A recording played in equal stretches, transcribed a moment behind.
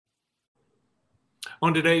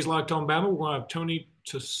On today's Locked On Bama, we're going to have Tony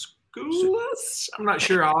Tusculas. I'm not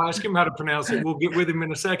sure. I'll ask him how to pronounce it. We'll get with him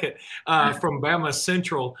in a second. From Bama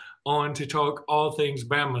Central on to talk all things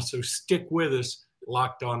Bama. So stick with us,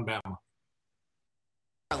 Locked On Bama.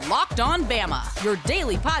 Locked On Bama, your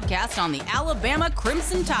daily podcast on the Alabama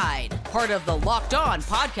Crimson Tide. Part of the Locked On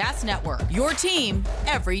Podcast Network, your team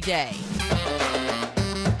every day.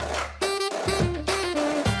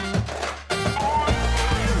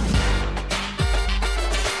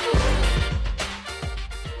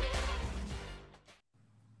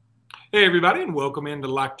 Hey, everybody, and welcome into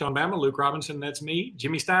Locked On Bama. Luke Robinson, that's me.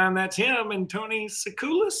 Jimmy Stein, that's him. And Tony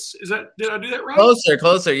Tsoukalas, did I do that right?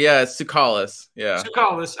 Closer. Yeah, it's Tsoukalas. Yeah.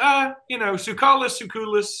 Tsoukalas. Tsoukalas,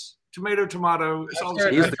 tomato. It's all the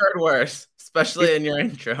same. I've heard worse, especially in your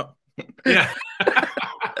intro. Yeah.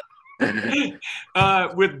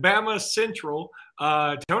 With Bama Central.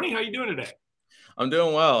 Tony, how you doing today? I'm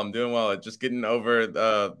doing well. Just getting over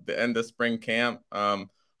the end of spring camp.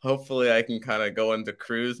 Hopefully I can kind of go into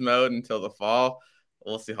cruise mode until the fall.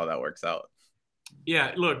 We'll see how that works out.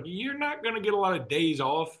 Yeah, look, you're not going to get a lot of days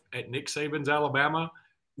off at Nick Saban's Alabama.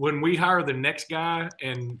 When we hire the next guy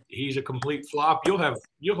and he's a complete flop, you'll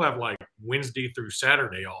have like Wednesday through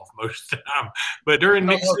Saturday off most of the time. But during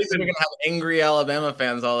Nick Saban, we're going to have angry Alabama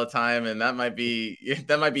fans all the time, and that might be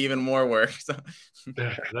even more work. So.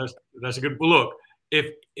 Yeah, that's a good look.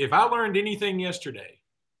 If I learned anything yesterday,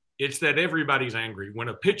 it's that everybody's angry. When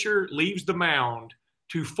a pitcher leaves the mound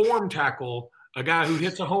to form tackle a guy who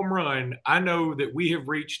hits a home run, I know that we have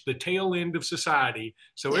reached the tail end of society.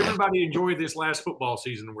 So everybody enjoy this last football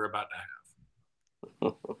season we're about to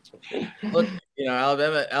have. Look,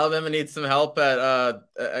 Alabama needs some help at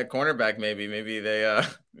cornerback. Maybe they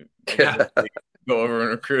go over and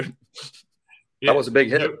recruit. Yeah, that was a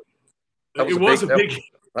big hit. That was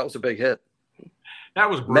a big hit. That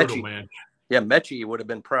was brutal, man. Yeah, Mechie would have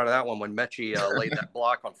been proud of that one when Mechie laid that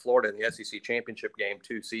block on Florida in the SEC championship game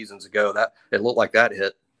 2 seasons ago. That it looked like that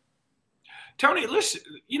hit. Tony,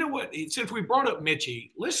 you know what? Since we brought up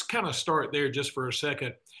Mechie, let's kind of start there just for a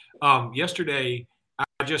second. Yesterday,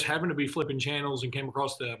 I just happened to be flipping channels and came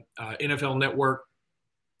across the NFL Network,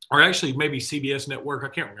 or actually maybe CBS Network. I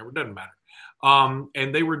can't remember. It doesn't matter.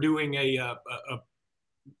 And they were doing a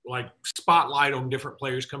like spotlight on different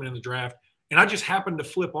players coming in the draft. And I just happened to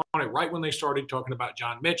flip on it right when they started talking about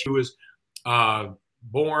John Mechie, who was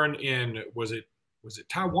born in, was it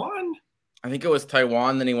Taiwan? I think it was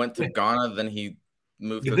Taiwan. Then he went to Ghana. Then he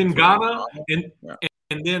moved to Ghana.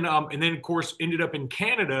 And then, of course, ended up in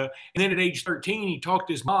Canada. And then at age 13, he talked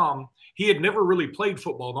to his mom. He had never really played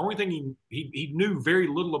football. The only thing he knew very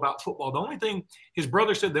little about football. The only thing his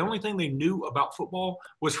brother said, the only thing they knew about football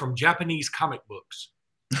was from Japanese comic books.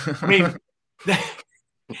 I mean,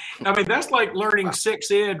 that's like learning sex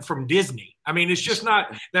ed from Disney. I mean, it's just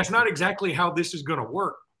that's not exactly how this is going to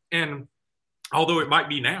work. And although it might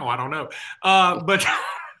be now, I don't know. But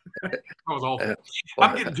that was awful.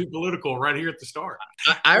 I'm getting too political right here at the start.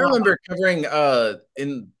 I remember covering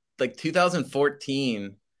in like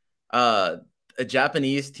 2014, a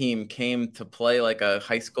Japanese team came to play like a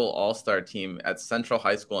high school all-star team at Central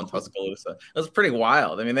High School in Tuscaloosa. It was pretty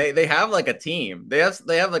wild. I mean, they have like a team. They have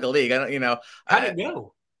like a league. How did it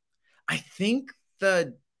go? I think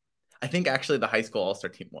actually the high school all-star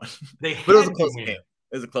team won. But it was a close game.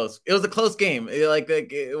 It was a close game.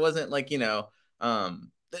 It wasn't like,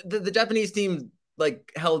 the Japanese team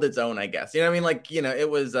like held its own, I guess. You know what I mean? Like, it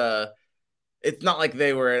was it's not like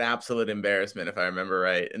they were an absolute embarrassment, if I remember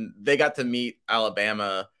right. And they got to meet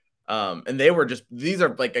Alabama. And they were these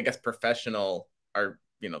are like, I guess, professional or,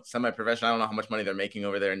 semi-professional. I don't know how much money they're making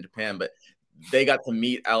over there in Japan, but they got to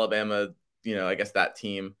meet Alabama, I guess that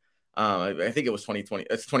team. I think it was 2020.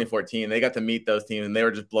 It's 2014. They got to meet those teams, and they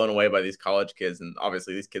were just blown away by these college kids. And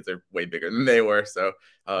obviously, these kids are way bigger than they were. So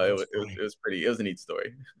it was a neat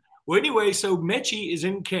story. Well, anyway, so Mechie is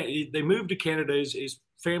in Canada. They moved to Canada. His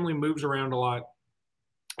family moves around a lot,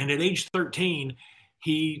 and at age 13,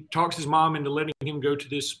 he talks his mom into letting him go to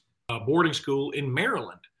this boarding school in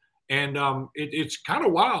Maryland, and it's kind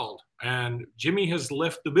of wild. And Jimmy has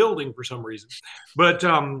left the building for some reason, but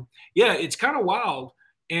it's kind of wild.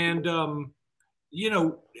 And,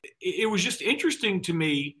 it was just interesting to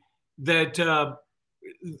me that I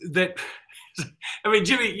mean,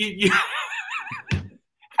 Jimmy, you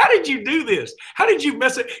how did you do this? How did you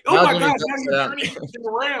mess it? Oh, my God, how are you turning it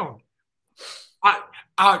around?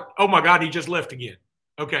 Oh, my God, he just left again.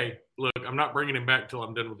 Okay, look, I'm not bringing him back till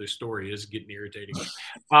I'm done with this story. It's getting irritating.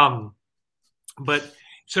 But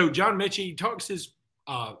so John Mechie talks his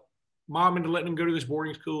mom into letting him go to this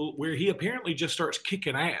boarding school where he apparently just starts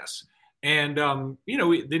kicking ass. And then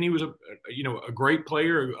he was a great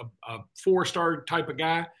player, a 4-star type of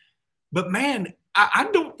guy. But man, I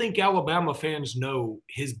don't think Alabama fans know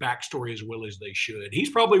his backstory as well as they should. He's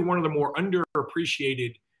probably one of the more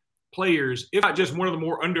underappreciated players, if not just one of the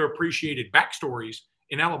more underappreciated backstories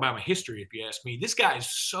in Alabama history, if you ask me. This guy is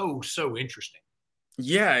so interesting.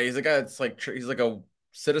 Yeah, he's a guy that's like he's like a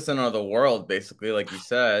citizen of the world, basically, like you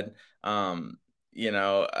said. I mean,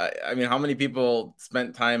 how many people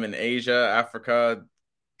spent time in Asia, Africa,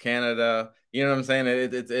 Canada? You know what I'm saying?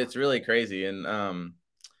 It's really crazy, and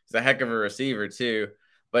he's a heck of a receiver too.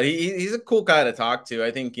 But he's a cool guy to talk to.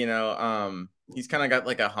 I think he's kind of got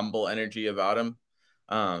like a humble energy about him.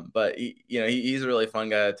 But he's a really fun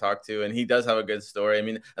guy to talk to, and he does have a good story. I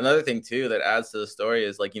mean, another thing too that adds to the story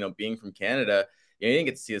is like being from Canada. He didn't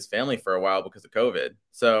get to see his family for a while because of COVID.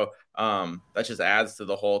 So that just adds to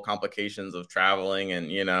the whole complications of traveling. And,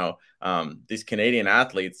 these Canadian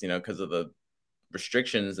athletes, because of the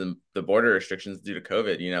restrictions and the border restrictions due to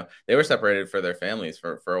COVID, they were separated for their families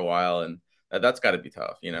for a while. And that's got to be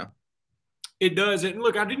tough, It does. And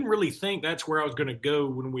look, I didn't really think that's where I was going to go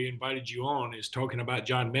when we invited you on, is talking about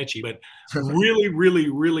John Metchie, but really,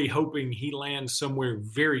 really, really hoping he lands somewhere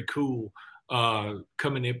very cool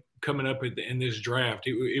coming up in this draft.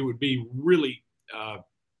 It would be really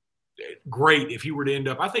great if he were to end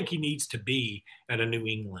up. I think he needs to be at a New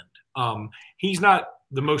England. He's not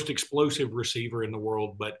the most explosive receiver in the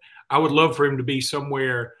world, but I would love for him to be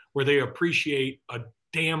somewhere where they appreciate a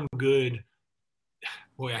damn good.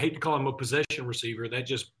 Boy, I hate to call him a possession receiver. That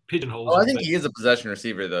just pigeonholes. Oh, I think he is a possession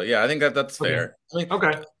receiver, though. Yeah, I think that's fair. Okay.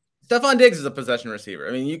 I mean, Stefon Diggs is a possession receiver.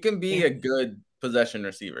 I mean, you can be a good possession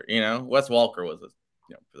receiver. Wes Welker was a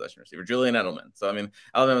possession receiver. Julian Edelman. So I mean,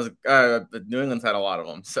 Alabama's New England's had a lot of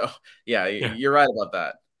them. So yeah, you're right about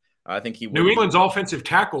that. I think New England's offensive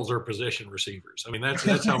tackles are possession receivers. I mean,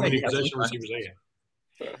 that's how many possession receivers they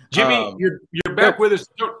have. Jimmy, you're back with us.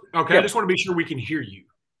 Okay, I just want to be sure we can hear you.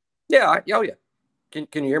 Yeah. Oh yeah. Can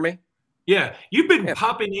you hear me? Yeah, you've been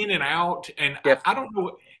popping in and out, and I don't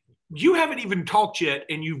know. You haven't even talked yet,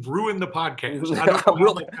 and you've ruined the podcast.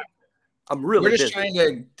 We're just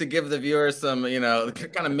trying to give the viewers some,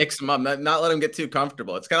 kind of mix them up, not let them get too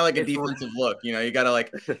comfortable. It's kind of like a defensive look. You got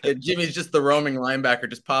to Jimmy's just the roaming linebacker,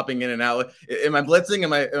 just popping in and out. Am I blitzing?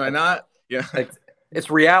 Am I not? Yeah, it's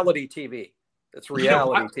reality TV. It's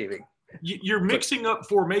reality TV. You're mixing up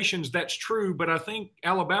formations. That's true. But I think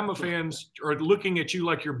Alabama fans are looking at you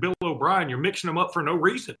like you're Bill O'Brien. You're mixing them up for no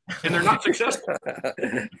reason, and they're not successful.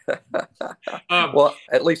 Well,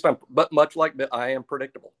 at least but much like I am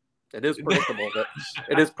predictable. It is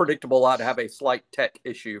predictable that I have a slight tech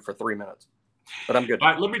issue for 3 minutes, but I'm good. All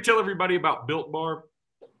right, let me tell everybody about Built Bar.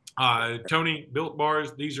 Tony, Built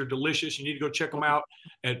Bars, these are delicious. You need to go check them out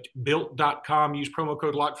at built.com. Use promo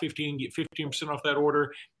code LOCK15, get 15% off that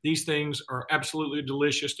order. These things are absolutely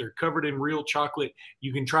delicious. They're covered in real chocolate.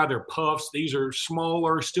 You can try their puffs. These are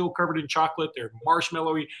smaller, still covered in chocolate. They're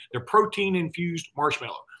marshmallowy. They're protein-infused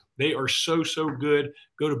marshmallow. They are so good.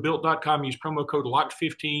 Go to built.com, use promo code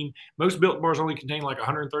LOCK15. Most Built Bars only contain like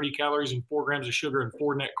 130 calories and 4 grams of sugar and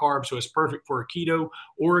 4 net carbs, so it's perfect for a keto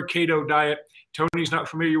or a keto diet. Tony's not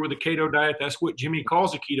familiar with a keto diet. That's what Jimmy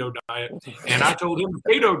calls a keto diet. And I told him a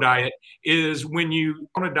keto diet is when you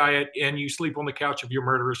on a diet and you sleep on the couch of your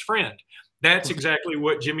murderous friend. That's exactly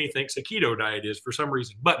what Jimmy thinks a keto diet is for some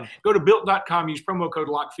reason. But go to built.com, use promo code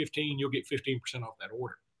LOCK15. You'll get 15% off that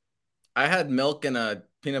order. I had milk and a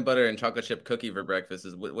peanut butter and chocolate chip cookie for breakfast.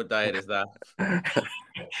 What diet is that?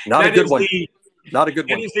 Not a good one. Not a good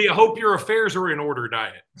one. It is the hope your affairs are in order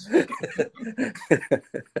diet.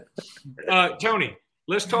 Tony,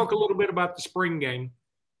 let's talk a little bit about the spring game.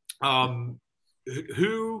 Don't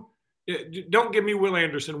give me Will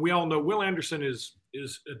Anderson. We all know Will Anderson is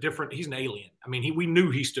a different. He's an alien. I mean, we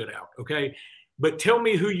knew he stood out. Okay. But tell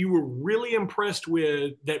me who you were really impressed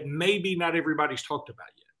with that maybe not everybody's talked about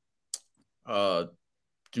yet.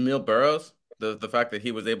 Jamil Burroughs, the fact that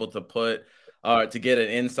he was able to put to get an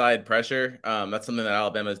inside pressure, that's something that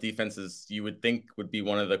Alabama's defenses, you would think, would be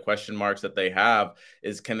one of the question marks that they have,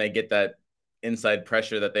 is can they get that inside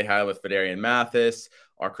pressure that they have with Fedarian Mathis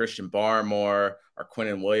or Christian Barmore or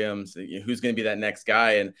Quinnen Williams? Who's going to be that next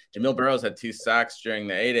guy? And Jamil Burroughs had 2 sacks during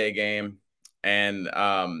the A-Day game, and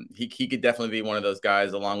he could definitely be one of those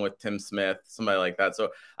guys along with Tim Smith, somebody like that. So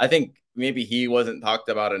I think maybe he wasn't talked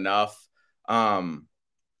about enough. Trying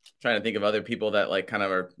to think of other people that like kind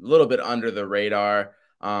of are a little bit under the radar.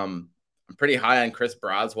 I'm pretty high on Chris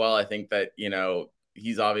Braswell. I think that,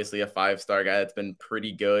 he's obviously a 5-star guy that's been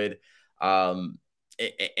pretty good. And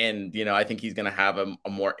I think he's going to have a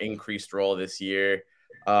more increased role this year.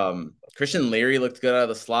 Christian Leary looked good out of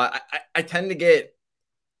the slot. I tend to get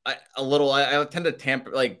I tend to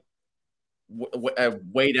tamper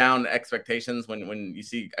way down expectations when you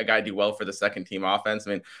see a guy do well for the second team offense.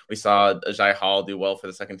 I mean, we saw Ajay Hall do well for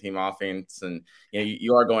the second team offense, and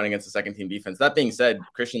you are going against the second team defense. That being said,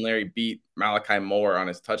 Christian Leary beat Malachi Moore on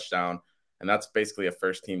his touchdown, and that's basically a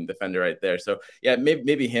first team defender right there. So yeah,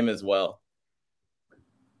 maybe him as well.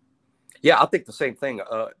 Yeah, I think the same thing.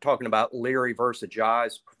 Talking about Leary versus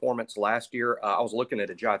Ajay's performance last year, I was looking at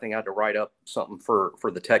Ajay. I think I had to write up something for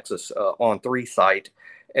the Texas On3 site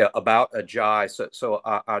about Ajay. So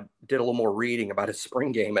I did a little more reading about his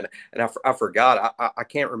spring game, and I forgot. I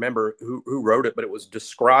can't remember who wrote it, but it was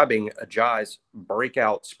describing Ajay's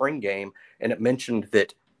breakout spring game, and it mentioned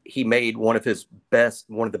that he made one of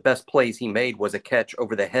the best plays he made was a catch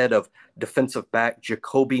over the head of defensive back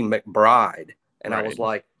Jacoby McBride, and right. I was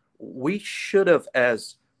like, we should have,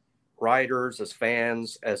 as writers, as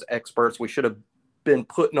fans, as experts, we should have been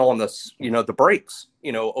putting on the brakes,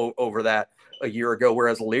 over that a year ago,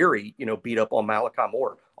 whereas Leary, beat up on Malachi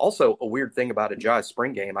Moore. Also, a weird thing about Ajay's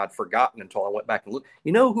spring game, I'd forgotten until I went back and looked.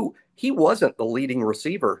 Who he wasn't the leading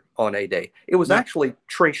receiver on A-Day. It was actually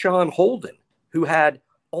Trayshawn Holden, who had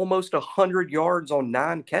almost 100 yards on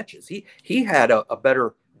 9 catches. He had a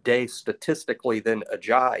better day statistically than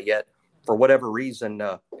Ajay, yet for whatever reason,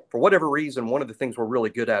 one of the things we're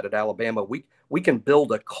really good at Alabama, we can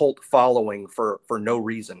build a cult following for no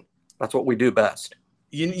reason. That's what we do best.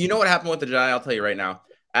 You know what happened with the Ajay? I'll tell you right now.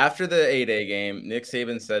 After the A-Day game, Nick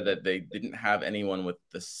Saban said that they didn't have anyone with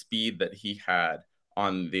the speed that he had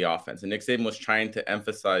on the offense. And Nick Saban was trying to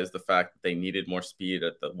emphasize the fact that they needed more speed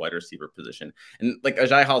at the wide receiver position. And like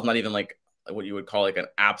Ajay Hall's not even like what you would call like an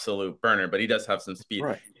absolute burner, but he does have some speed.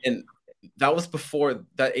 Right. And that was before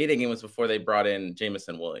that 8A game was before they brought in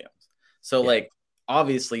Jameson Williams. So like,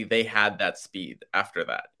 obviously they had that speed after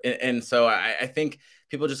that. And so I think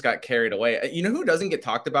people just got carried away. You know who doesn't get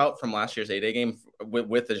talked about from last year's 8A game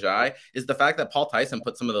with Ajay is the fact that Paul Tyson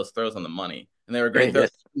put some of those throws on the money and they were great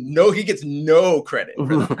throws. No, he gets no credit for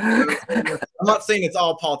that. I'm not saying it's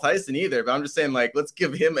all Paul Tyson either, but I'm just saying like, let's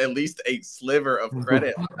give him at least a sliver of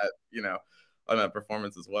credit on that, on that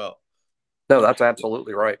performance as well. No, that's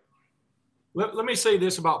absolutely right. Let me say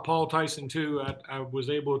this about Paul Tyson too. I was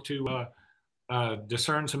able to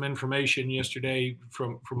discern some information yesterday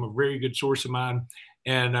from a very good source of mine,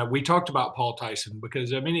 and we talked about Paul Tyson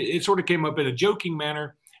because it sort of came up in a joking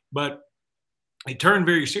manner, but it turned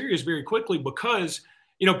very serious very quickly because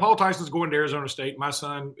Paul Tyson's going to Arizona State. My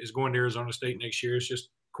son is going to Arizona State next year. It's just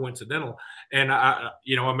coincidental, and I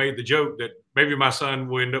made the joke that maybe my son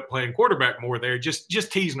will end up playing quarterback more there, just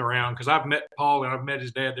teasing around because I've met Paul and I've met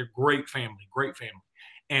his dad. They're great family,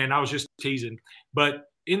 and I was just teasing. But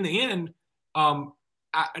in the end,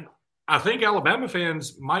 I think Alabama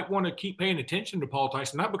fans might want to keep paying attention to Paul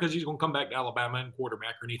Tyson, not because he's going to come back to Alabama and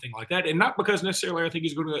quarterback or anything like that, and not because necessarily I think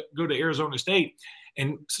he's going to go to Arizona State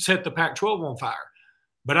and set the Pac-12 on fire.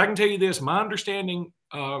 But I can tell you this, my understanding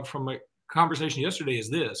from a conversation yesterday is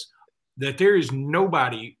this, that there is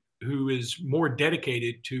nobody who is more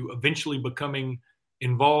dedicated to eventually becoming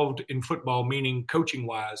involved in football, meaning coaching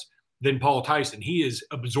wise, than Paul Tyson. He is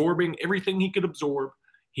absorbing everything he could absorb.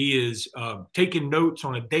 He is taking notes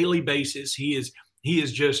on a daily basis. He is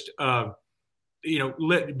just,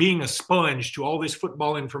 being a sponge to all this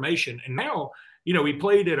football information. And now, he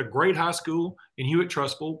played at a great high school in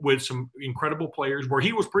Hewitt-Trussville with some incredible players where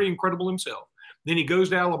he was pretty incredible himself. Then he goes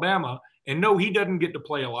to Alabama, and no, he doesn't get to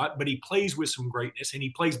play a lot, but he plays with some greatness and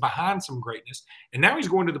he plays behind some greatness. And now he's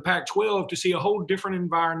going to the Pac-12 to see a whole different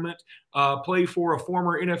environment, play for a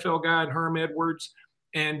former NFL guy in Herm Edwards,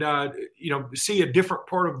 and see a different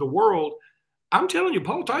part of the world. I'm telling you,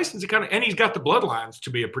 Paul Tyson's and he's got the bloodlines to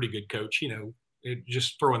be a pretty good coach,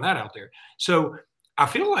 just throwing that out there. So I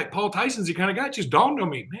feel like Paul Tyson's the kind of guy. It just dawned on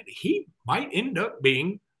me, man, he might end up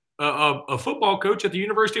being a football coach at the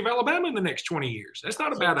University of Alabama in the next 20 years. That's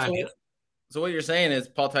not a bad idea. So what you're saying is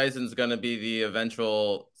Paul Tyson's going to be the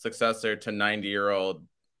eventual successor to 90-year-old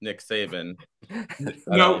Nick Saban.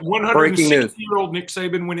 No, 160-year-old Nick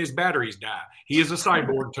Saban when his batteries die. He is a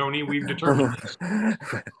cyborg, Tony. We've determined this.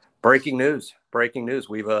 Breaking news.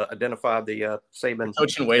 We've identified the Saban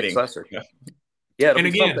successor. Yeah, and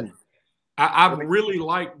again, something. I really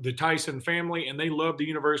like the Tyson family, and they love the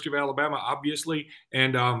University of Alabama, obviously.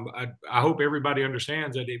 And I hope everybody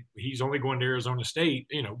understands that he's only going to Arizona State,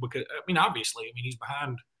 because, obviously, he's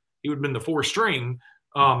behind. He would have been the 4th string.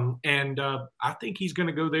 I think he's going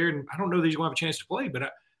to go there, and I don't know that he's going to have a chance to play,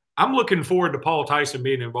 but I'm looking forward to Paul Tyson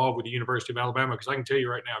being involved with the University of Alabama because I can tell you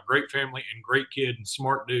right now, great family and great kid and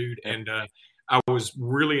smart dude. And I was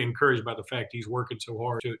really encouraged by the fact he's working so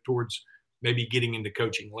hard towards maybe getting into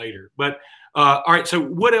coaching later. But all right, so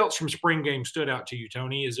what else from spring game stood out to you,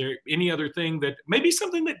 Tony? Is there any other thing that maybe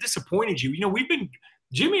something that disappointed you?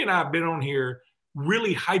 Jimmy and I have been on here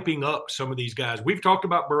really hyping up some of these guys. We've talked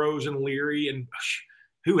about Burrows and Leary, and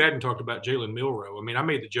who hadn't talked about Jalen Milroe? I mean, I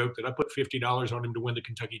made the joke that I put $50 on him to win the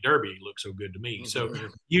Kentucky Derby. He looked so good to me. So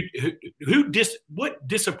what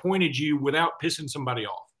disappointed you without pissing somebody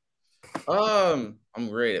off? I'm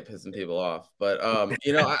great at pissing people off, but I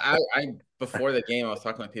before the game I was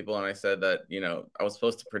talking to people and I said that I was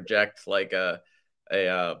supposed to project like a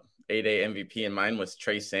 8A MVP, and mine was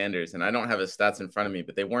Trey Sanders, and I don't have his stats in front of me,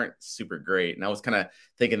 but they weren't super great, and I was kind of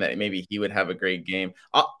thinking that maybe he would have a great game.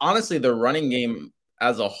 Honestly, the running game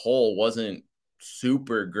as a whole wasn't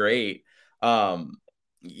super great. If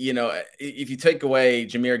you take away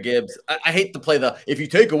Jahmyr Gibbs, I hate to play if you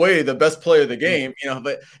take away the best player of the game,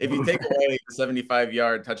 but if you take away the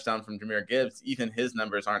 75-yard touchdown from Jahmyr Gibbs, even his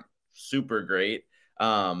numbers aren't super great.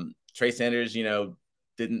 Trey Sanders,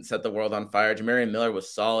 didn't set the world on fire. Jamarian Miller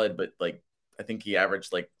was solid, but I think he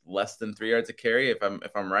averaged less than 3 yards a carry, if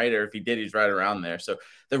I'm right, or if he did, he's right around there. So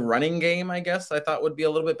the running game, I guess, I thought would be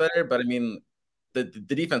a little bit better, but I mean, the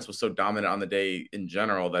defense was so dominant on the day in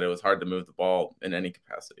general that it was hard to move the ball in any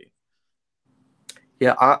capacity.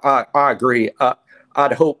 Yeah, I agree.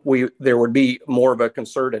 I'd hope there would be more of a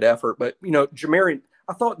concerted effort, but Jamarian,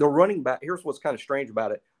 I thought the running back. Here's what's kind of strange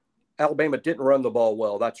about it. Alabama didn't run the ball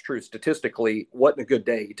well. That's true. Statistically, wasn't a good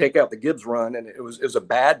day. You take out the Gibbs run, and it was a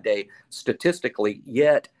bad day statistically.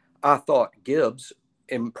 Yet I thought Gibbs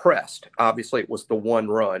impressed. Obviously, it was the one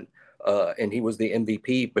run, and he was the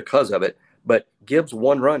MVP because of it. But Gibbs'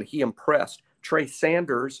 one run, he impressed. Trey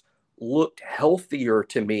Sanders looked healthier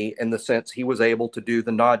to me in the sense he was able to do the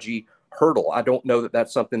Najee hurdle. I don't know that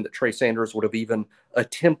that's something that Trey Sanders would have even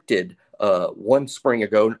attempted one spring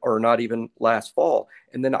ago, or not even last fall.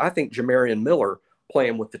 And then I think Jamarian Miller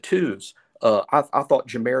playing with the twos. I thought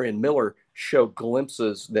Jamarian Miller showed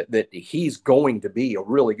glimpses that he's going to be a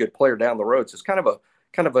really good player down the road. So it's kind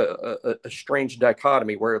of a strange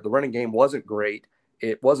dichotomy where the running game wasn't great.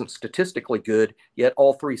 It wasn't statistically good, yet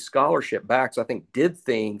all three scholarship backs, I think, did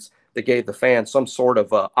things that gave the fans some sort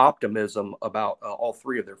of optimism about all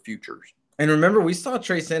three of their futures. And remember, we saw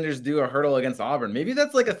Trey Sanders do a hurdle against Auburn. Maybe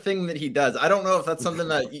that's a thing that he does. I don't know if that's something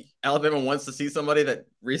that Alabama wants to see somebody that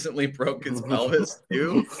recently broke his pelvis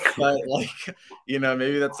do. But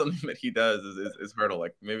maybe that's something that he does is hurdle.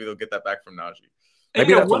 Maybe they'll get that back from Najee.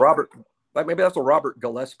 Maybe that's a Robert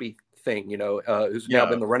Gillespie thing, who's now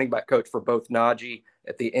been the running back coach for both Najee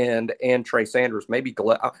at the end and Trey Sanders. Maybe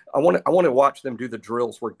I want to watch them do the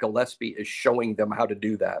drills where Gillespie is showing them how to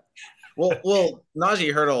do that. Well,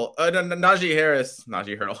 Najee Hurdle, Najee Harris,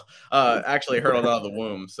 actually hurdled out of the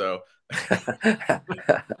womb. So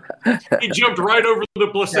he jumped right over the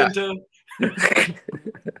placenta.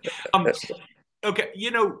 Yeah. Okay,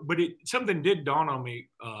 but something did dawn on me.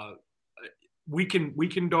 We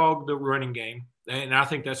can dog the running game, and I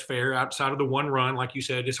think that's fair. Outside of the one run, like you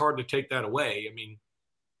said, it's hard to take that away. I mean,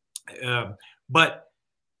 but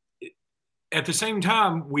at the same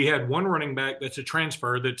time, we had one running back that's a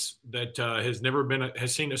transfer that has never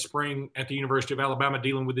has seen a spring at the University of Alabama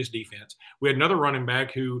dealing with this defense. We had another running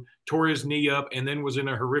back who tore his knee up and then was in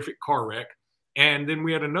a horrific car wreck. And then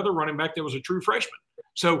we had another running back that was a true freshman.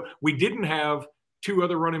 So we didn't have two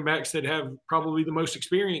other running backs that have probably the most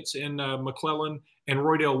experience in McClellan and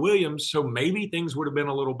Roydell Williams. So maybe things would have been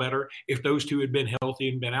a little better if those two had been healthy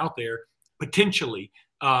and been out there potentially.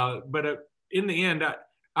 But in the end,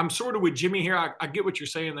 I'm sort of with Jimmy here. I get what you're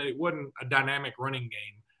saying, that it wasn't a dynamic running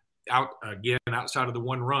game outside of the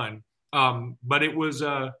one run. But it was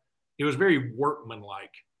very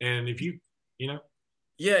workmanlike. And if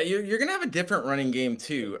yeah, you're going to have a different running game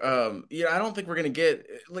too. I don't think we're going to get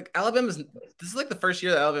this is the first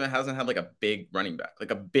year that Alabama hasn't had a big running back,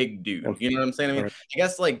 a big dude. You know what I'm saying? I mean, I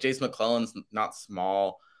guess Jace McClellan's not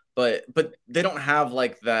small, but they don't have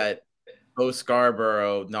that Bo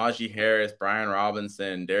Scarborough, Najee Harris, Brian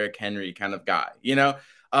Robinson, Derrick Henry kind of guy,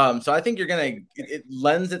 So I think it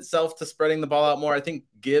lends itself to spreading the ball out more. I think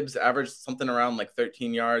Gibbs averaged something around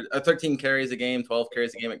 13 carries a game, 12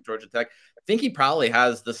 carries a game at Georgia Tech. I think he probably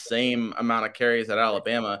has the same amount of carries at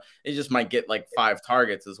Alabama. He just might get 5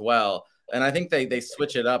 targets as well. And I think they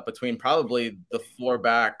switch it up between probably the 4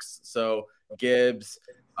 backs. So Gibbs,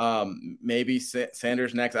 maybe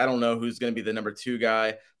Sanders next. I don't know who's going to be the number 2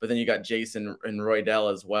 guy, but then you got Jason and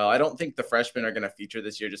Roydell as well. I don't think the freshmen are going to feature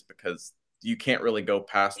this year just because you can't really go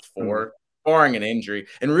past 4, barring an injury.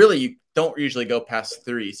 And really, you don't usually go past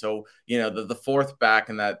 3. So, the 4th back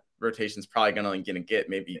in that rotation is probably going to get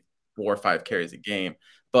maybe 4 or 5 carries a game.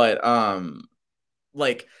 But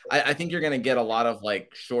like I think you're going to get a lot of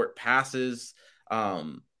like short passes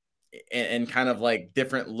and kind of like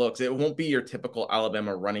different looks. It won't be your typical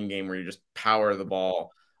Alabama running game where you just power the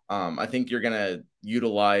ball. I think you're going to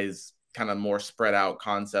utilize kind of more spread out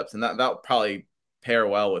concepts, and that'll probably pair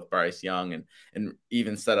well with Bryce Young and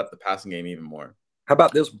even set up the passing game even more. How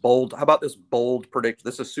about this bold prediction?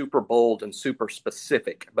 This is super bold and super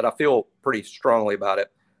specific, but I feel pretty strongly about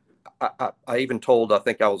it. I even told, I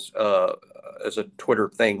think I was as a Twitter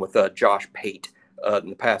thing with Josh Pate in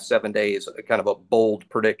the past 7 days, kind of a bold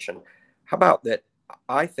prediction. How about that?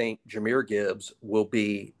 I think Jahmyr Gibbs will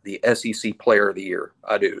be the SEC Player of the Year.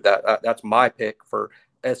 I do. That's my pick for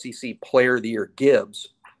SEC Player of the Year, Gibbs.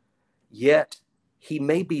 Yet he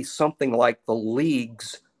may be something like the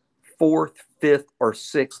league's 4th, 5th, or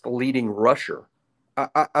 6th leading rusher.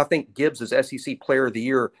 I think Gibbs is SEC Player of the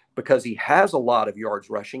Year because he has a lot of yards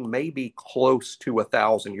rushing, maybe close to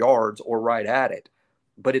 1,000 yards or right at it,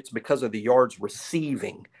 but it's because of the yards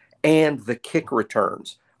receiving and the kick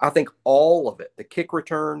returns. I think all of it, the kick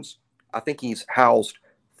returns, I think he's housed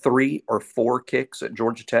 3 or 4 kicks at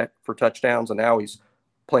Georgia Tech for touchdowns, and now he's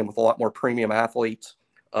playing with a lot more premium athletes.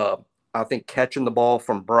 I think catching the ball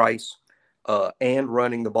from Bryce and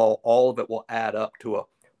running the ball, all of it will add up to a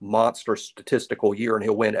monster statistical year, and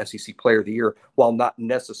he'll win SEC Player of the Year while not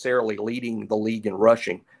necessarily leading the league in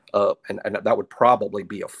rushing. And that would probably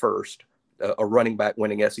be a first, a running back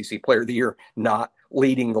winning SEC Player of the Year, not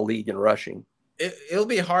leading the league in rushing. It'll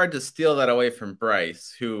be hard to steal that away from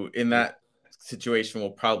Bryce, who in that situation will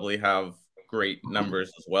probably have great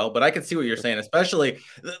numbers as well. But I can see what you're saying, especially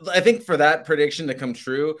I think for that prediction to come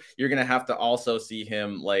true, you're going to have to also see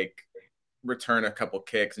him like return a couple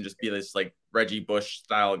kicks and just be this like Reggie Bush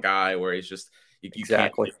style guy where he's just you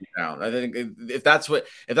exactly. Can't take him down. I think if that's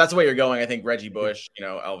the way you're going, I think Reggie Bush,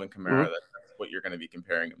 Alvin Kamara, that's what you're going to be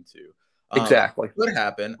comparing him to. Exactly. Could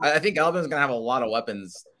happen. I think Alvin's going to have a lot of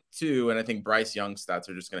weapons too, and I think Bryce Young's stats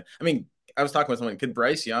are just going to. I mean, I was talking with someone. Could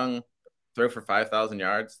Bryce Young throw for 5,000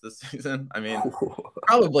 yards this season? I mean,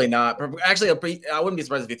 probably not. Actually, I wouldn't be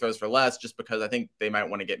surprised if he throws for less, just because I think they might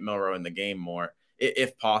want to get Milroe in the game more,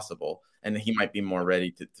 if possible, and he might be more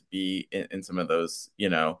ready to be in some of those,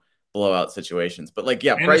 blowout situations. But like,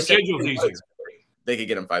 yeah, and Bryce, the schedule's easier. They could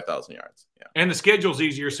get him 5,000 yards. Yeah, and the schedule's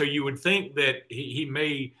easier, so you would think that he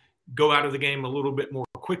may go out of the game a little bit more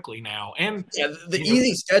quickly now. And the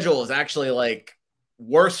easy schedule is actually like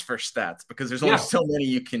worse for stats because there's only so many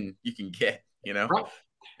you can get, Right.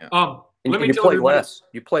 Yeah. Let me you tell play everybody. less.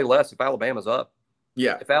 You play less if Alabama's up.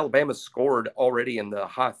 Yeah. If Alabama's scored already in the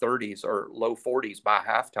high 30s or low 40s by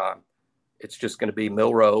halftime, it's just going to be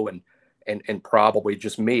Milroe and probably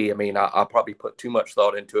just me. I mean, I'll probably put too much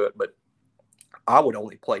thought into it, but I would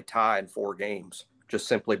only play Ty in 4 games just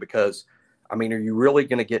simply because, I mean, are you really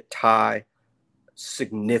going to get Ty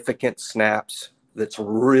significant snaps that's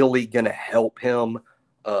really going to help him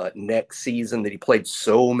next season that he played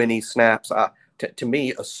so many snaps? To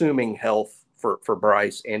me, assuming health for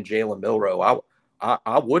Bryce and Jalen Milroe,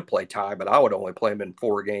 I would play Ty, but I would only play him in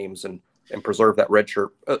 4 games and preserve that red shirt,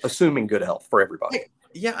 assuming good health for everybody.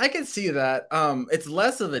 Yeah, I can see that. It's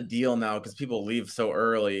less of a deal now because people leave so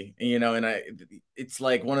early, and it's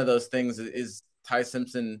like one of those things is Ty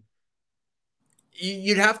Simpson.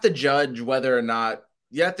 You'd have to judge whether or not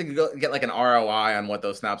you have to go get like an ROI on what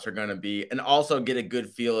those snaps are going to be, and also get a good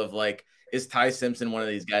feel of like, is Ty Simpson one of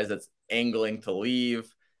these guys that's angling to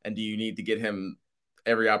leave, and do you need to get him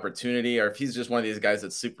every opportunity? Or if he's just one of these guys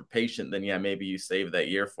that's super patient, then yeah, maybe you save that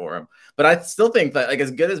year for him. But I still think that, like,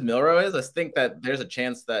 as good as Milroe is, I think that there's a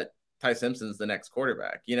chance that Ty Simpson's the next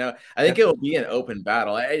quarterback. I think it will be an open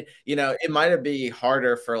battle. It might be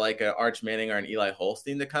harder for like an Arch Manning or an Eli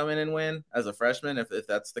Holstein to come in and win as a freshman. If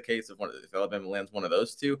that's the case, if Alabama lands one of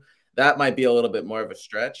those two, that might be a little bit more of a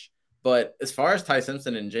stretch. But as far as Ty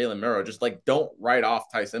Simpson and Jalen Milroe, just like don't write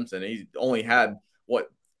off Ty Simpson. He only had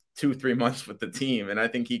 2-3 months with the team, and I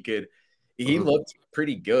think he looked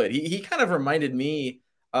pretty good. He kind of reminded me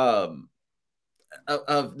of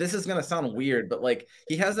this is gonna sound weird, but like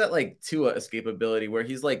he has that like Tua escapability where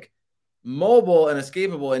he's like mobile and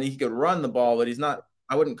escapable and he could run the ball, but he's not.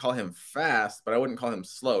 I wouldn't call him fast, but I wouldn't call him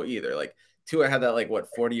slow either. Like Tua had that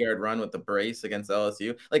 40-yard run with the brace against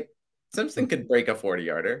LSU. Like Simpson could break a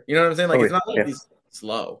 40-yarder. You know what I'm saying? Like it's not like he's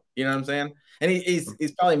slow. You know what I'm saying? And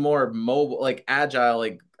he's probably more mobile, like agile,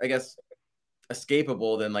 like I guess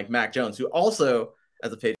escapable than like Mac Jones, who also,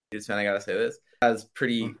 as a Patriots fan, I gotta say this, has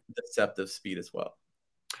pretty deceptive speed as well.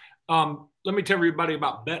 Let me tell everybody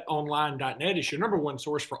about betonline.net. It's your number one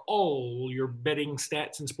source for all your betting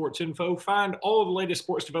stats and sports info. Find all the latest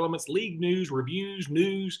sports developments, league news, reviews,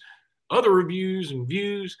 news, other reviews and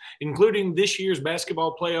views, including this year's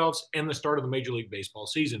basketball playoffs and the start of the Major League Baseball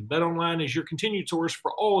season. BetOnline is your continued source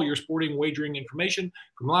for all your sporting wagering information,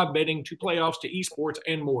 from live betting to playoffs to esports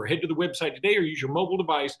and more. Head to the website today or use your mobile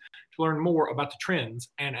device to learn more about the trends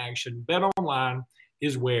and action. BetOnline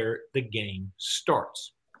is where the game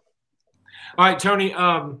starts. All right, Tony,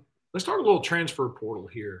 let's start a little transfer portal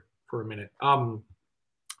here for a minute.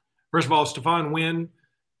 First of all, Stephon Wynn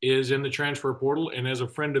is in the transfer portal, and as a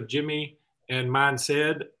friend of Jimmy and mine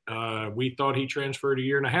said, we thought he transferred a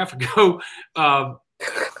year and a half ago.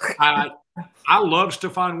 I loved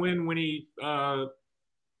Stephon Wynn when he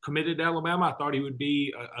committed to Alabama. I thought he would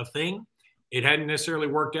be a thing. It hadn't necessarily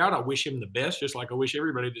worked out. I wish him the best, just like I wish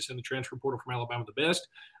everybody that's in the transfer portal from Alabama the best.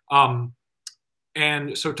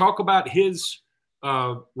 And so talk about his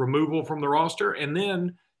removal from the roster. And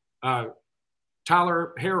then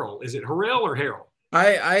Tyler Harrell. Is it Harrell or Harrell?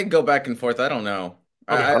 I go back and forth. I don't know.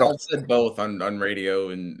 Okay. I've said both on radio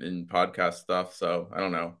and podcast stuff, so I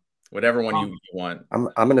don't know. Whatever one you want. I'm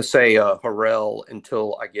going to say Harrell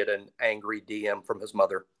until I get an angry DM from his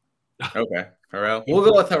mother. Okay, Harrell. We'll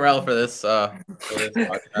go with Harrell for this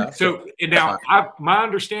podcast. So now, my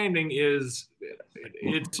understanding is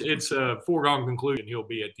it's a foregone conclusion he'll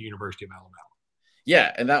be at the University of Alabama.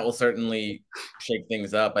 Yeah, and that will certainly shake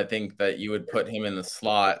things up. I think that you would put him in the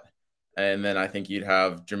slot, and then I think you'd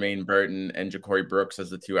have Jermaine Burton and Ja'Cory Brooks as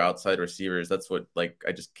the two outside receivers. That's what, I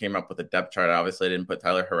just came up with a depth chart. Obviously, I didn't put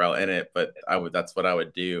Tyler Harrell in it, but that's what I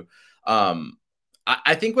would do.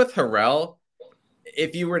 I think with Harrell,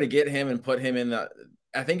 if you were to get him and put him in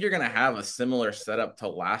I think you're going to have a similar setup to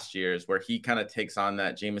last year's, where he kind of takes on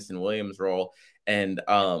that Jameson Williams role, and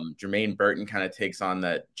Jermaine Burton kind of takes on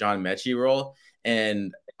that John Mechie role.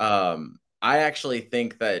 And I actually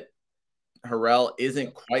think that Harrell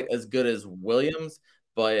isn't quite as good as Williams,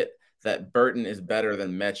 but that Burton is better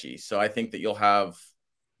than Mechie. So I think that you'll have,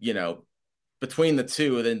 between the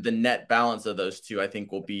two, then the net balance of those two, I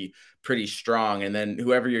think, will be pretty strong. And then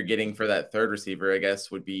whoever you're getting for that third receiver, I guess,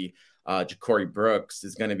 would be Ja'Cory Brooks,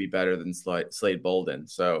 is going to be better than Slade Bolden.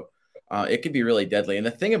 So it could be really deadly. And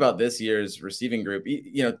the thing about this year's receiving group,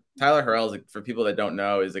 Tyler Harrell, for people that don't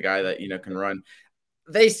know, is a guy that, can run.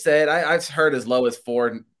 They said, I've heard as low as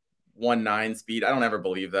 4.19 speed. I don't ever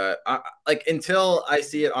believe that. Until I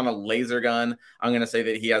see it on a laser gun, I'm going to say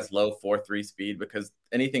that he has low 4.3 speed, because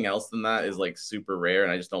anything else than that is super rare,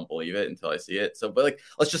 and I just don't believe it until I see it. So, but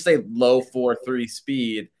let's just say low 4.3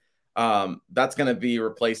 speed. That's going to be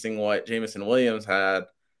replacing what Jameson Williams had.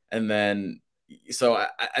 And then, so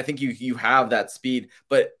I think you have that speed.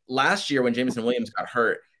 But last year when Jameson Williams got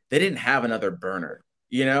hurt, they didn't have another burner.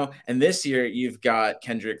 And this year you've got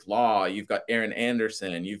Kendrick Law, you've got Aaron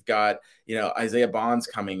Anderson, you've got, Isaiah Bonds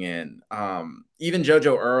coming in. Even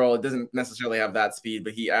JoJo Earl doesn't necessarily have that speed,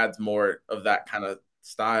 but he adds more of that kind of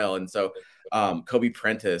style. And so Kobe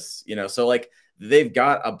Prentice, so they've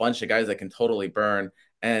got a bunch of guys that can totally burn.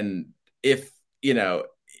 And if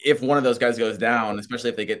one of those guys goes down,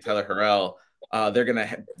 especially if they get Tyler Harrell,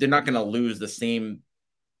 they're not going to lose the same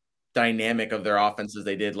dynamic of their offense as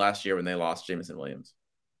they did last year when they lost Jameson Williams.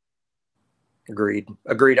 Agreed.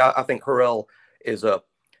 I think Harrell is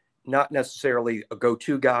not necessarily a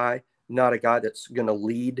go-to guy, not a guy that's going to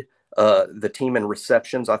lead the team in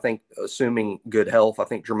receptions. I think, assuming good health, I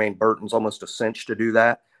think Jermaine Burton's almost a cinch to do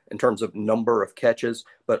that in terms of number of catches.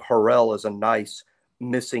 But Harrell is a nice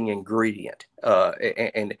missing ingredient.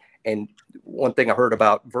 And one thing I heard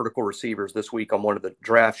about vertical receivers this week on one of the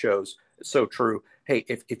draft shows is so true. Hey,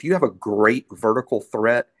 if you have a great vertical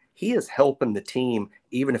threat, he is helping the team,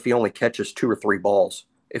 even if he only catches 2 or 3 balls.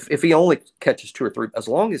 If he only catches 2 or 3, as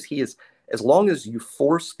long as you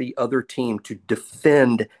force the other team to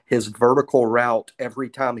defend his vertical route every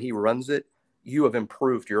time he runs it, you have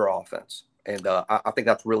improved your offense. And I think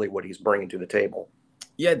that's really what he's bringing to the table.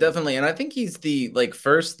 Yeah, definitely. And I think he's the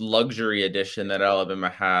first luxury addition that Alabama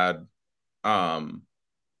had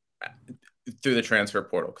through the transfer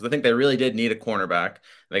portal, because I think they really did need a cornerback.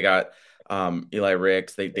 They got Eli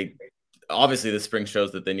Ricks. They obviously, the spring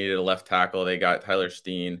shows that they needed a left tackle. They got Tyler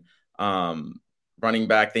Steen. Running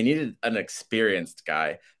back, they needed an experienced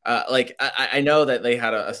guy. I know that they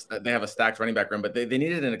have a stacked running back room, but they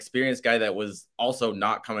needed an experienced guy that was also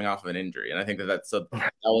not coming off of an injury. And I think that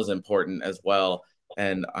was important as well.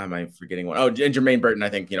 And am I forgetting one? Oh, and Jermaine Burton, I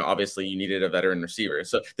think, obviously you needed a veteran receiver.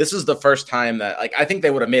 So this is the first time that, I think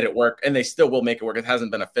they would have made it work, and they still will make it work. It hasn't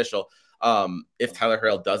been official if Tyler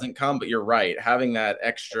Harrell doesn't come. But you're right. Having that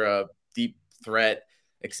extra deep threat,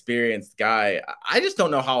 experienced guy, I just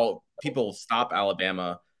don't know how people stop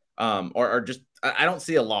Alabama or just – I don't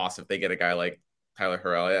see a loss if they get a guy like Tyler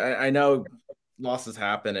Harrell. I know, losses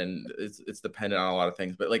happen, and it's dependent on a lot of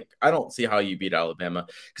things. But like, I don't see how you beat Alabama,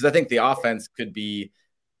 because I think the offense could be,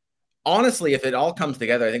 honestly, if it all comes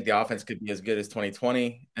together, I think the offense could be as good as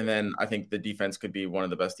 2020, and then I think the defense could be one of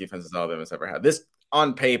the best defenses Alabama's ever had. This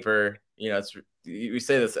on paper, we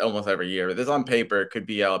say this almost every year, but this on paper could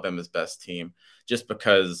be Alabama's best team, just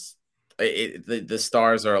because the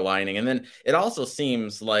stars are aligning. And then it also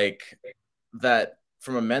seems like that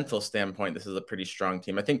from a mental standpoint, this is a pretty strong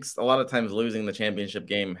team. I think a lot of times losing the championship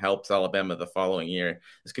game helps Alabama the following year.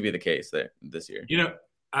 This could be the case this year.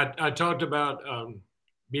 I talked about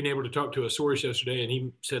being able to talk to a source yesterday, and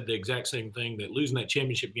he said the exact same thing, that losing that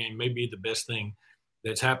championship game may be the best thing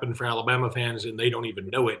that's happened for Alabama fans, and they don't even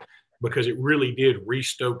know it, because it really did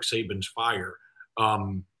restoke Saban's fire.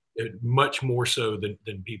 Much more so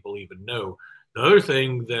than people even know. The other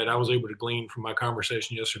thing that I was able to glean from my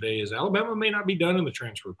conversation yesterday is Alabama may not be done in the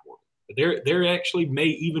transfer portal. But there actually may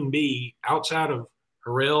even be, outside of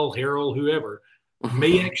Harrell, whoever,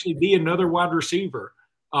 may actually be another wide receiver.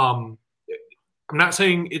 I'm not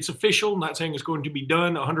saying it's official, not saying it's going to be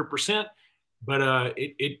done 100%, but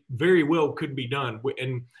it very well could be done.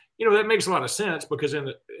 And that makes a lot of sense, because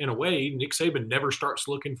in a way, Nick Saban never starts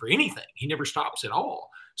looking for anything. He never stops at all.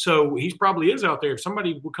 So he probably is out there. If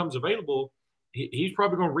somebody becomes available, he's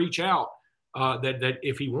probably going to reach out that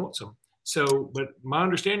if he wants them. So, but my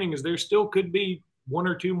understanding is there still could be one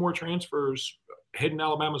or two more transfers heading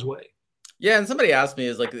Alabama's way. Yeah, and somebody asked me,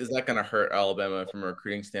 is that going to hurt Alabama from a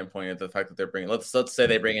recruiting standpoint? The fact that they're bringing, let's say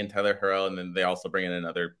they bring in Tyler Harrell, and then they also bring in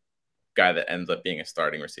another guy that ends up being a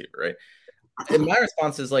starting receiver, right? And my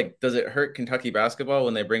response is, like, does it hurt Kentucky basketball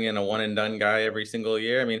when they bring in a one and done guy every single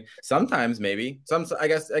year? I mean, sometimes maybe. I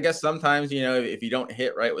guess sometimes, if you don't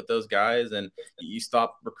hit right with those guys and you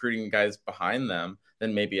stop recruiting guys behind them,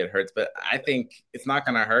 then maybe it hurts. But I think it's not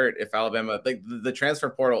going to hurt if Alabama, like, the transfer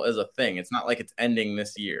portal is a thing. It's not like it's ending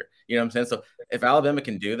this year. You know what I'm saying? So if Alabama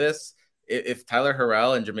can do this, if Tyler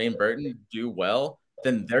Harrell and Jermaine Burton do well,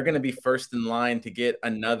 then they're going to be first in line to get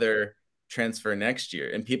another transfer next year.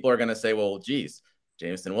 And people are going to say, well, geez,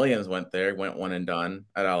 Jameson Williams went one and done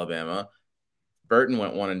at Alabama. Burton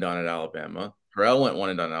went one and done at Alabama. Harrell went one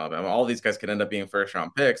and done at Alabama. All these guys could end up being first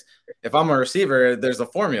round picks. If I'm a receiver, there's a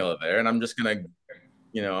formula there, and I'm just going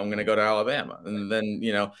to, I'm going to go to Alabama. And then,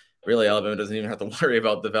 really Alabama doesn't even have to worry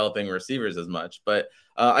about developing receivers as much. But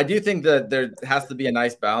I do think that there has to be a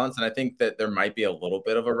nice balance. And I think that there might be a little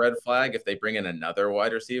bit of a red flag if they bring in another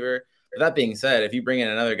wide receiver. But that being said, if you bring in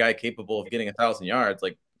another guy capable of getting 1,000 yards,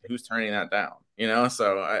 like, who's turning that down?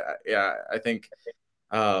 So I think,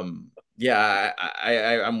 I'm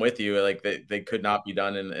with you. Like, they could not be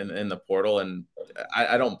done in the portal, and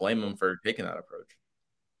I don't blame them for taking that approach.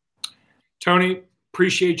 Tony,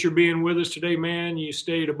 appreciate your being with us today, man. You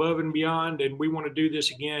stayed above and beyond, and we want to do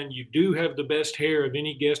this again. You do have the best hair of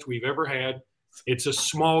any guest we've ever had. It's a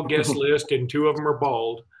small guest list, and 2 of them are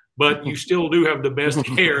bald. But you still do have the best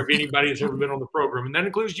hair of anybody that's ever been on the program, and that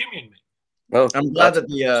includes Jimmy and me. Well, I'm glad that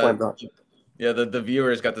the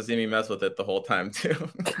viewers got to see me mess with it the whole time too.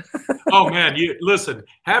 Oh man, listen.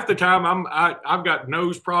 Half the time I've got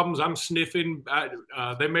nose problems. I'm sniffing.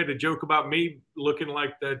 They made a joke about me looking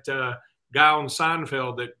like that guy on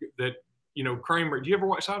Seinfeld. That Kramer. Do you ever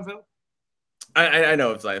watch Seinfeld? I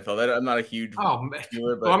know of Seinfeld. I'm not a huge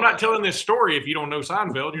viewer, but well, I'm not telling this story if you don't know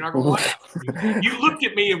Seinfeld. You're not going to like it. You looked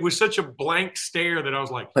at me with such a blank stare that I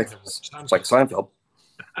was like it's like Seinfeld.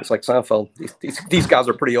 It's like Seinfeld. These guys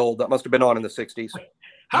are pretty old. That must have been on in the 60s.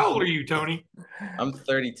 How old are you, Tony? I'm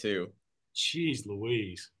 32. Jeez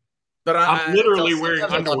Louise. But I'm literally wearing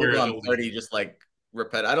underwear. I'm 30, just like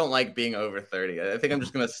repet. I don't like being over 30. I think I'm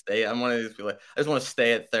just gonna stay. I'm one of these people. I just want to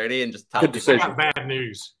stay at 30 and just tell people. I got bad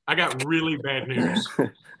news. I got really bad news.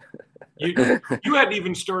 You hadn't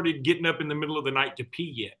even started getting up in the middle of the night to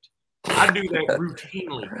pee yet. I do that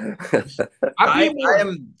routinely. I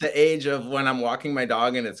am the age of when I'm walking my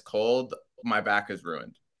dog and it's cold, my back is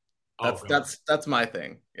ruined. That's my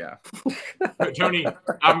thing. Yeah. But Tony,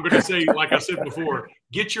 I'm going to say, like I said before,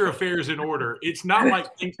 get your affairs in order. It's not like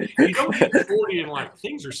you don't hit 40 and like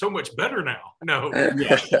things are so much better now. No.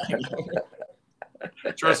 Yeah.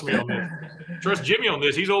 Trust me on this. Trust Jimmy on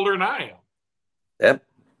this. He's older than I am. Yep.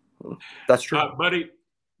 That's true. Buddy,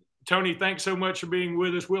 Tony, thanks so much for being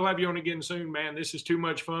with us. We'll have you on again soon, man. This is too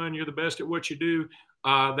much fun. You're the best at what you do.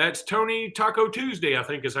 That's Tony Taco Tuesday, I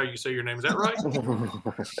think is how you say your name. Is that right?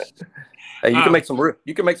 Hey, you can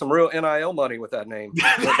make some real NIL money with that name.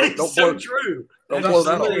 True. Don't blow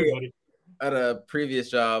that up. At a previous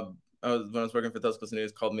job, when I was working for Tuscaloosa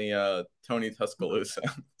News, called me Tony Tuscaloosa.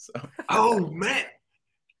 So. Oh man,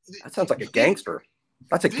 that sounds like a gangster.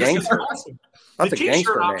 That's a This gangster. is awesome. That's the a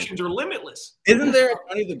gangster T-shirt name. options are limitless. Isn't there a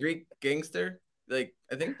Tony the Greek gangster? Like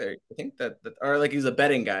I think that or like he's a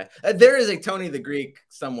betting guy. There is a Tony the Greek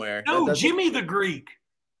somewhere. No, Jimmy the Greek.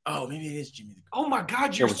 Oh, maybe it is Jimmy the Greek. Oh my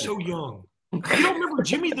God, you're so young. You don't remember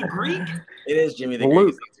Jimmy the Greek? It is Jimmy the Well,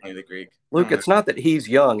 Greek. Tony the Greek. Luke, it's not that he's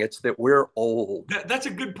young; it's that we're old. That's a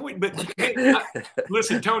good point. But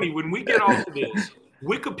listen, Tony, when we get off of this,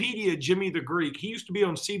 Wikipedia Jimmy the Greek. He used to be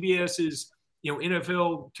on CBS's,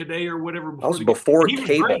 NFL Today or whatever. That was before he was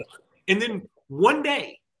cable. great. And then one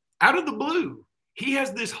day, out of the blue, he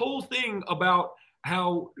has this whole thing about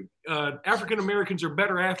how African Americans are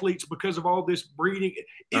better athletes because of all this breeding.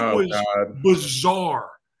 It was bizarre,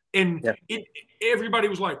 and everybody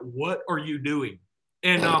was like, "What are you doing?"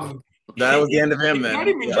 And that was the end of him. Then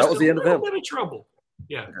that was the end of him. Bit of trouble.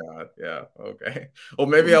 Yeah. God, yeah. Okay. Well,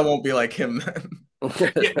 maybe I won't be like him then. Don't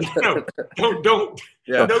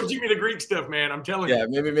Jimmy the Greek stuff, man. I'm telling you. Yeah,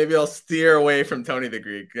 maybe I'll steer away from Tony the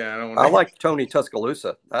Greek. Yeah, I like Tony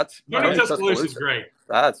Tuscaloosa. Tony Tuscaloosa is great.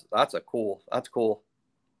 That's cool. That's cool.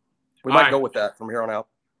 We might go with that from here on out.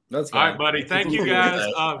 That's fine. All right, buddy. Thank you,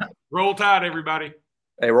 guys. Roll Tide, everybody.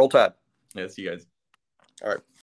 Hey, roll Tide. Yeah, see you guys. All right.